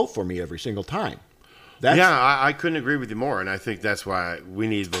 you're going to vote for me every single time. I couldn't agree with you more, and I think that's why we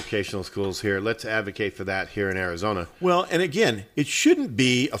need vocational schools here. Let's advocate for that here in Arizona. Well, and again, it shouldn't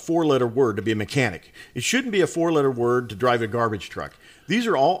be a four-letter word to be a mechanic. It shouldn't be a four-letter word to drive a garbage truck. These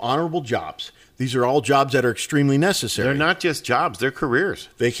are all honorable jobs. These are all jobs that are extremely necessary. They're not just jobs, they're careers.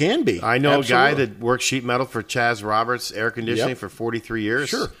 They can be. I know a guy that worked sheet metal for Chaz Roberts Air Conditioning for 43 years.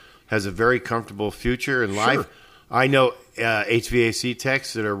 Sure. Has a very comfortable future in life. I know HVAC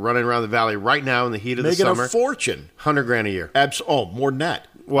techs that are running around the valley right now in the heat of the summer. Making a fortune. $100,000 a year. More than that.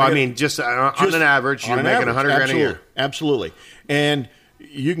 Well, I mean, just on an average, you're making $100,000 a year. Absolutely. And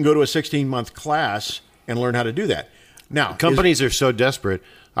you can go to a 16-month class and learn how to do that. Now, companies are so desperate.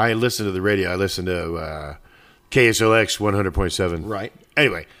 I listen to the radio. I listen to KSLX 100.7. Right.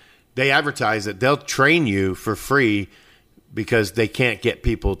 Anyway, they advertise that they'll train you for free because they can't get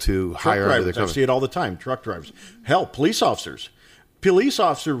people to hire under their company. I see it all the time, truck drivers. Hell, police officers. Police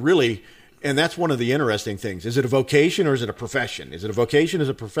officer really, and that's one of the interesting things. Is it a vocation or is it a profession? Is it a vocation or is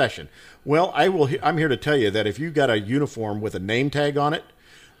it a profession? Well, I'm here to tell you that if you've got a uniform with a name tag on it,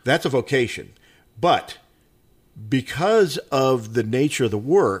 that's a vocation. But because of the nature of the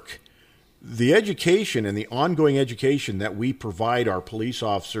work, the education and the ongoing education that we provide our police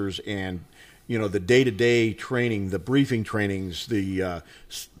officers and the day-to-day training, the briefing trainings,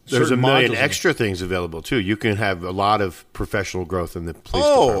 there's a million extra things available, too. You can have a lot of professional growth in the police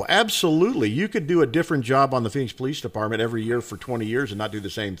department. Oh, absolutely. You could do a different job on the Phoenix Police Department every year for 20 years and not do the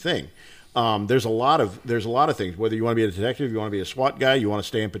same thing. There's a lot of things, whether you want to be a detective, you want to be a SWAT guy, you want to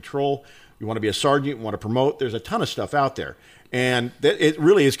stay in patrol, you want to be a sergeant, you want to promote. There's a ton of stuff out there. And it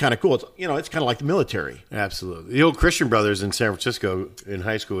really is kind of cool. It's kind of like the military. Absolutely. The old Christian brothers in San Francisco in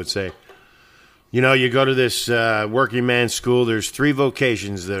high school would say, you go to this working man's school, there's three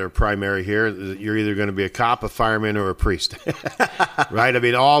vocations that are primary here. You're either going to be a cop, a fireman, or a priest. Right? I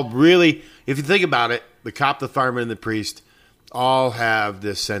mean, all really, if you think about it, the cop, the fireman, and the priest all have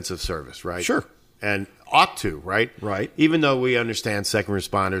this sense of service, right? Sure. And ought to, right? Right. Even though we understand second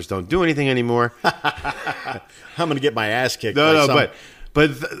responders don't do anything anymore. I'm going to get my ass kicked. But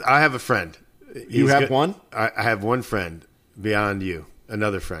I have a friend. You have one? I have one friend beyond you,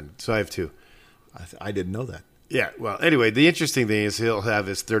 another friend. So I have two. I didn't know that. Yeah. Well, anyway, the interesting thing is he'll have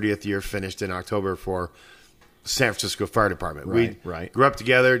his 30th year finished in October for San Francisco Fire Department. Right. We grew up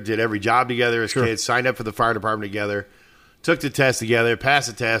together, did every job together as kids, signed up for the fire department together, took the test together, passed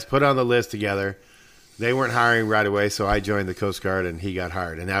the test, put on the list together. They weren't hiring right away, so I joined the Coast Guard, and he got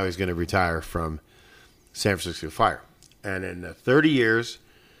hired. And now he's going to retire from San Francisco Fire. And in 30 years,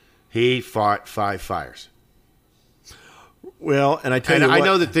 he fought 5 fires. Well, and I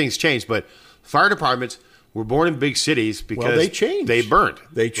know that things change, but fire departments were born in big cities because they changed. They burned.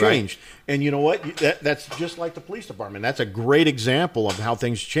 They changed. Right? And you know what? That's just like the police department. That's a great example of how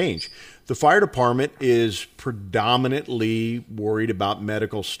things change. The fire department is predominantly worried about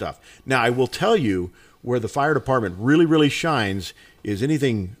medical stuff. Now, I will tell you where the fire department really, really shines is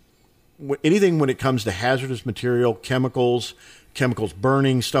anything when it comes to hazardous material, chemicals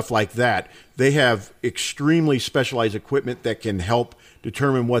burning, stuff like that. They have extremely specialized equipment that can help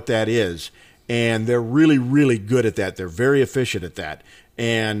determine what that is. And they're really, really good at that. They're very efficient at that.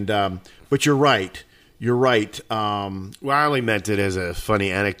 And but you're right. You're right. Well, I only meant it as a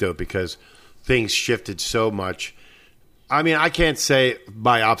funny anecdote because things shifted so much. I mean, I can't say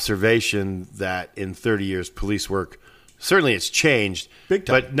by observation that in 30 years police work, certainly it's changed. Big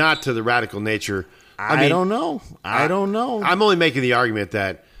time. But not to the radical nature I don't know. I don't know. I'm only making the argument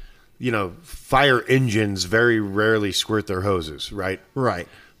that, fire engines very rarely squirt their hoses, right? Right.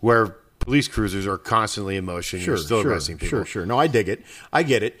 Where police cruisers are constantly in motion. You're still arresting people. Sure. No, I dig it. I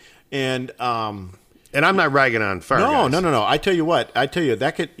get it. And I'm not ragging on fire guys. No. I tell you what.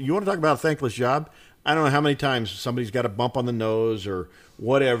 You want to talk about a thankless job? I don't know how many times somebody's got a bump on the nose or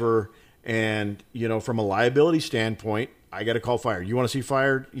whatever. And, from a liability standpoint, I got to call fire. You want to see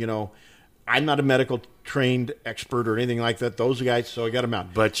fire? I'm not a medical trained expert or anything like that. Those guys, so I got them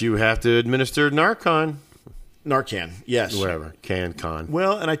out. But you have to administer Narcan, yes. Whatever. Con.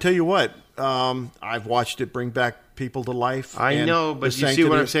 Well, and I tell you what, I've watched it bring back people to life. I know, but you see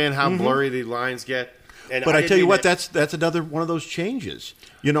what I'm saying, how blurry the lines get? But I tell you what, that's another one of those changes.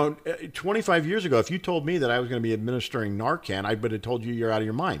 25 years ago, if you told me that I was going to be administering Narcan, I would have told you you're out of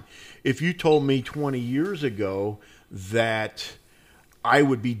your mind. If you told me 20 years ago that I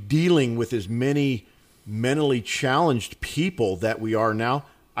would be dealing with as many mentally challenged people that we are now,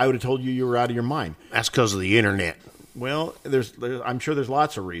 I would have told you were out of your mind. That's because of the internet. Well, I'm sure there's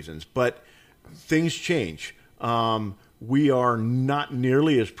lots of reasons, but things change. We are not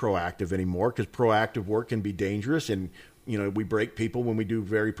nearly as proactive anymore because proactive work can be dangerous, and we break people when we do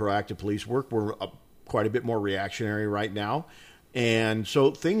very proactive police work. We're quite a bit more reactionary right now, and so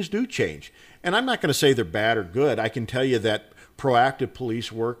things do change. And I'm not going to say they're bad or good. I can tell you that proactive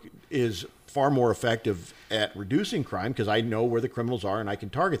police work is far more effective at reducing crime because I know where the criminals are and I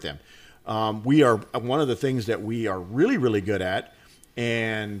can target them. We are one of the things that we are really, really good at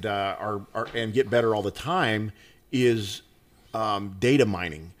and and get better all the time is data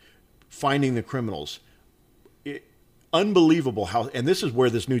mining, finding the criminals. Unbelievable how, and this is where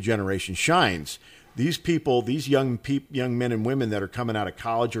this new generation shines. These people, these young men and women that are coming out of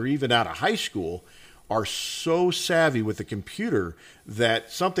college or even out of high school are so savvy with the computer that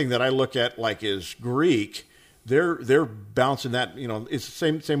something that I look at like is Greek, they're bouncing that. It's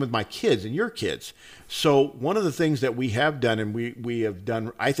the same with my kids and your kids. So one of the things that we have done, and we have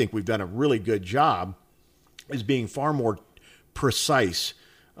done, I think we've done a really good job, is being far more precise,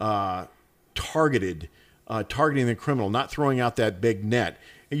 targeted, targeting the criminal, not throwing out that big net.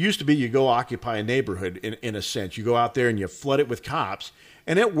 It used to be you go occupy a neighborhood in a sense. You go out there and you flood it with cops,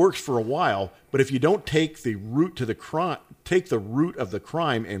 and it works for a while. But if you don't take the root to the crime, take the root of the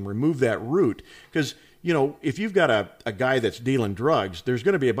crime and remove that root, because if you've got a guy that's dealing drugs, there's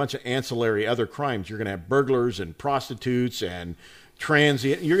going to be a bunch of ancillary other crimes. You're going to have burglars and prostitutes and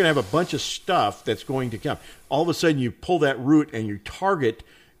transient. You're going to have a bunch of stuff that's going to come. All of a sudden, you pull that root and you target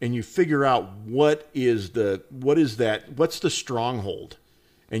and you figure out what's the stronghold,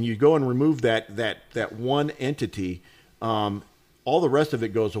 and you go and remove that one entity. All the rest of it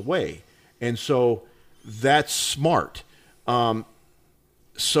goes away, and so that's smart.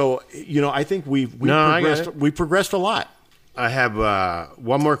 So I think we've progressed a lot. I have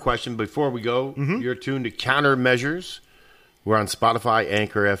one more question before we go. Mm-hmm. You're tuned to Countermeasures. We're on Spotify,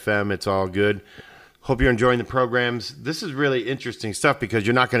 Anchor FM. It's all good. Hope you're enjoying the programs. This is really interesting stuff because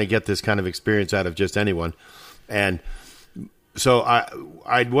you're not going to get this kind of experience out of just anyone. And so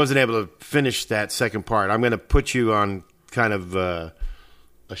I wasn't able to finish that second part. I'm going to put you on kind of a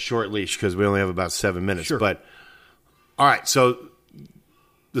short leash because we only have about 7 minutes. Sure. But all right, so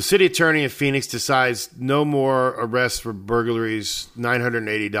the city attorney of Phoenix decides no more arrests for burglaries,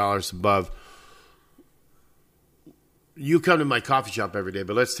 $980 above. You come to my coffee shop every day,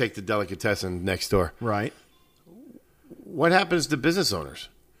 but let's take the delicatessen next door. Right. What happens to business owners?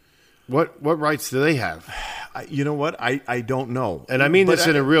 What rights do they have? You know what? I don't know. And I mean this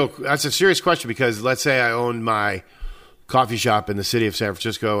that's a serious question because let's say I own my coffee shop in the city of San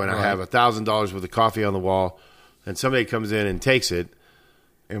Francisco and I have $1,000 worth of coffee on the wall and somebody comes in and takes it.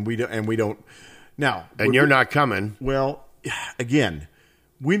 And we don't now. And you're not coming. Well, again,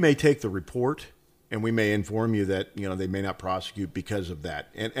 we may take the report and we may inform you that they may not prosecute because of that.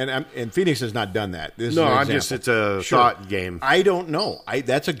 And Phoenix has not done that. This is it's a thought game. I don't know.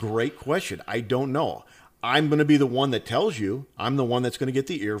 That's a great question. I don't know. I'm going to be the one that tells you. I'm the one that's going to get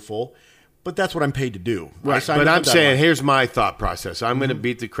the earful. But that's what I'm paid to do. Right. But I'm saying, here's my thought process. I'm going to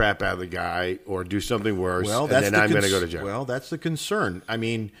beat the crap out of the guy or do something worse, and then I'm going to go to jail. Well, that's the concern. I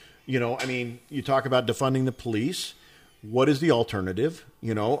mean, you talk about defunding the police. What is the alternative?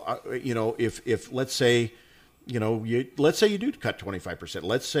 If let's say, let's say you do cut 25%.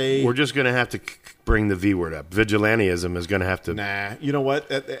 Let's say we're just going to have to bring the V word up. Vigilantism is going to have to. Nah, you know what?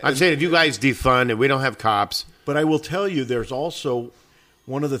 I'm saying if you guys defund and we don't have cops, but I will tell you, there's also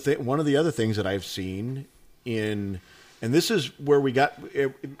one of the other things that I've seen and this is where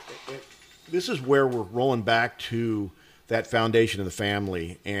this is where we're rolling back to that foundation of the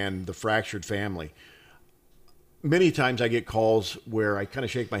family and the fractured family. many times I get calls where I kind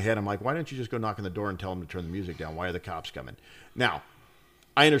of shake my head. I'm like, why don't you just go knock on the door and tell them to turn the music down? Why are the cops coming? Now,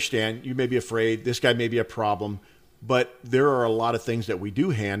 I understand you may be afraid. This guy may be a problem. But there are a lot of things that we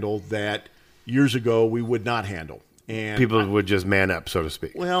do handle that years ago we would not handle. And people would just man up, so to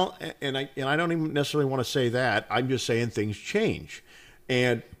speak. Well, and I don't even necessarily want to say that. I'm just saying things change.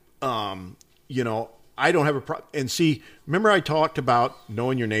 And, I don't have a problem. And see, remember I talked about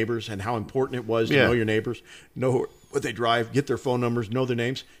knowing your neighbors and how important it was to know your neighbors, know what they drive, get their phone numbers, know their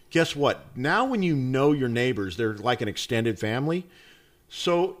names. Guess what? Now when you know your neighbors, they're like an extended family.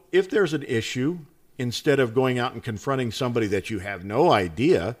 So if there's an issue, instead of going out and confronting somebody that you have no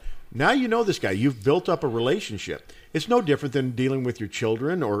idea, now you know this guy. You've built up a relationship. It's no different than dealing with your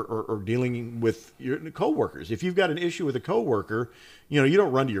children or dealing with your coworkers. If you've got an issue with a coworker, you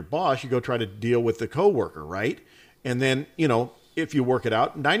don't run to your boss. You go try to deal with the coworker, right? And then, if you work it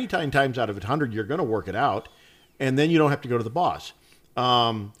out, 99 times out of 100, you're going to work it out, and then you don't have to go to the boss.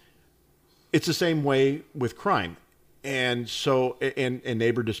 It's the same way with crime, and so and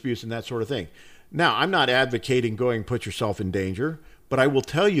neighbor disputes and that sort of thing. Now, I'm not advocating going put yourself in danger, but I will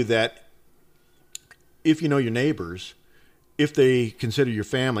tell you that if you know your neighbors, if they consider your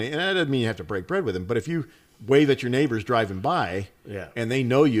family, and that doesn't mean you have to break bread with them, but if you wave at your neighbors driving by, and they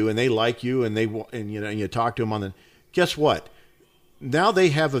know you and they like you and you talk to them on the, guess what? Now they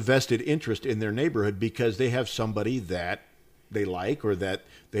have a vested interest in their neighborhood because they have somebody that they like or that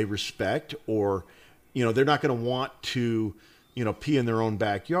they respect, or they're not going to want to pee in their own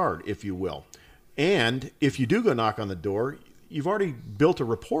backyard, if you will. And if you do go knock on the door, you've already built a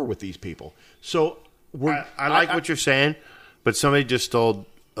rapport with these people. So I like what you're saying, but somebody just stole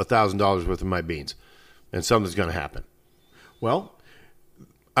 $1,000 worth of my beans, and something's going to happen. Well,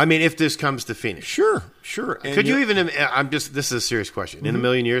 I mean, if this comes to Phoenix, sure. And could you even? This is a serious question. Mm-hmm. In a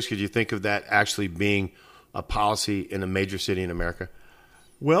million years, could you think of that actually being a policy in a major city in America?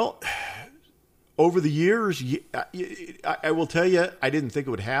 Well, over the years, I will tell you, I didn't think it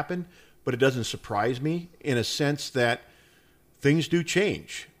would happen. But it doesn't surprise me in a sense that things do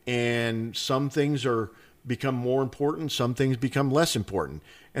change, and some things become more important, some things become less important,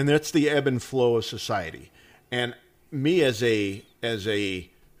 and that's the ebb and flow of society. And me as a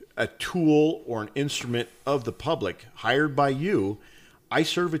tool or an instrument of the public hired by you, I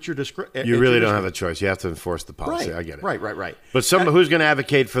serve at your discretion. You really don't have a choice. You have to enforce the policy. Right, I get it. Right. But who's going to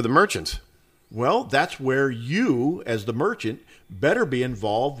advocate for the merchants? Well, that's where you, as the merchant, better be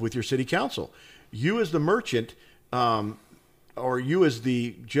involved with your city council. You, as the merchant, or you, as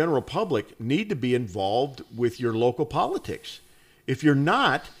the general public, need to be involved with your local politics. If you're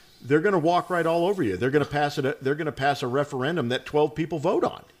not, they're going to walk right all over you. They're going to pass it. They're going to pass a referendum that 12 people vote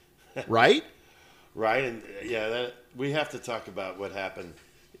on, right? Right, and we have to talk about what happened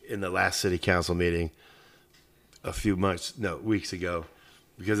in the last city council meeting weeks ago.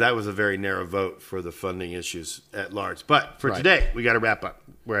 Because that was a very narrow vote for the funding issues at large. But for today, we got to wrap up.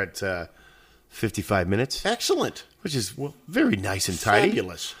 We're at 55 minutes. Excellent. Which is very nice and tidy.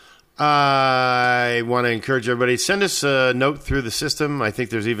 Fabulous. I want to encourage everybody, send us a note through the system. I think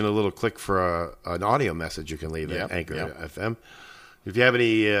there's even a little click for an audio message you can leave at Anchor FM. If you have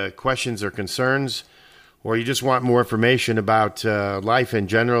any questions or concerns, or you just want more information about life in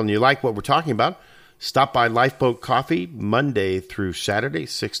general and you like what we're talking about, stop by Lifeboat Coffee Monday through Saturday,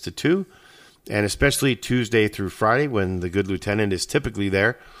 6 to 2, and especially Tuesday through Friday when the good lieutenant is typically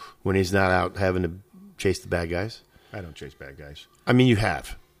there when he's not out having to chase the bad guys. I don't chase bad guys. I mean, you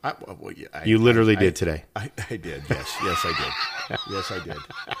have. You literally did today. I did, yes. Yes, I did.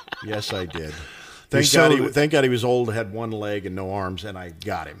 Yes, I did. Thank God he was old, had one leg and no arms, and I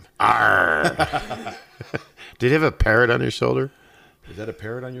got him. Did you have a parrot on your shoulder? Is that a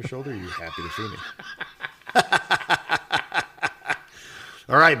parrot on your shoulder? Are you happy to see me?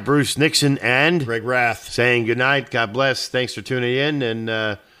 All right, Bruce Nixon and Greg Rath saying good night. God bless. Thanks for tuning in,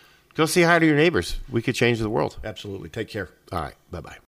 and go say hi to your neighbors. We could change the world. Absolutely. Take care. All right. Bye-bye.